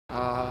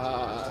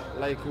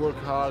Like work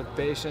hard,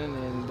 patient,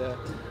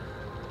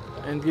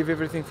 and give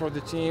everything for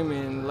the team,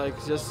 and like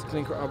just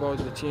think about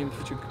the team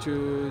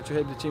to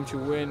help the team to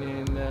win.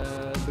 And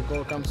the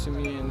goal comes to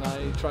me, and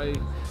I try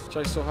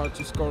so hard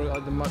to score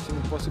at the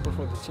maximum possible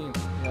for the team.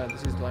 Yeah,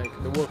 this is like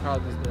the work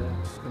hard is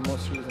the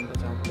most reason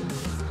that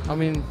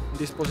I'm in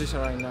this position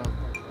right now.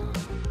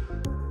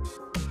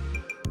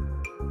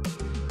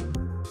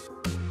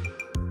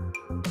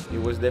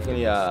 It was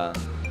definitely a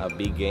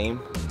big game.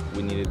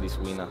 We needed this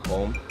win at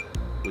home.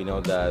 We know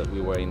that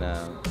we were in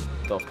a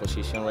tough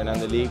position right now in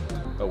the league,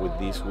 but with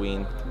this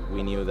win,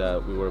 we knew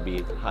that we were a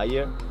bit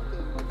higher,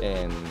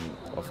 and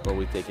of course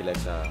we take it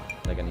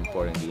like an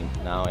important game.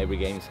 Now every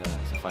game is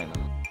a final.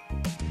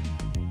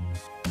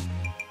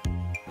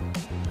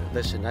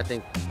 Listen, I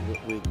think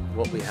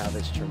what we have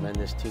is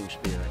tremendous team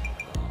spirit,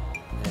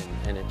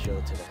 and it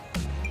showed today.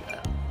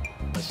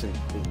 Listen,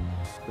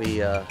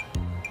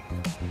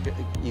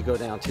 you go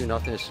down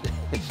 2-0.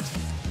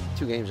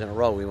 2 games in a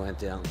row we went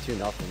down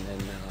 2-0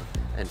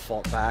 and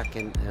fought back,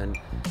 and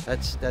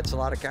that's a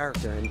lot of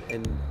character.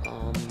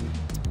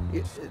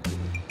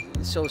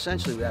 So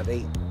essentially we have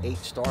eight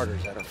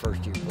starters that are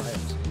first-year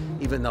players,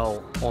 even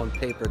though on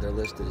paper they're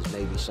listed as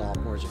maybe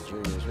sophomores or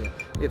juniors.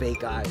 We have 8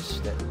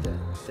 guys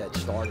that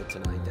started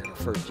tonight that are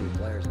first-year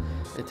players.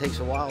 It takes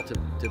a while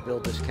to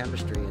build this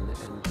chemistry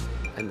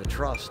and the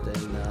trust,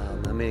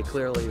 and I mean,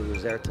 clearly it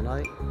was there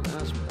tonight.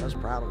 I was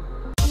proud of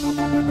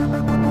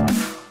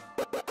them.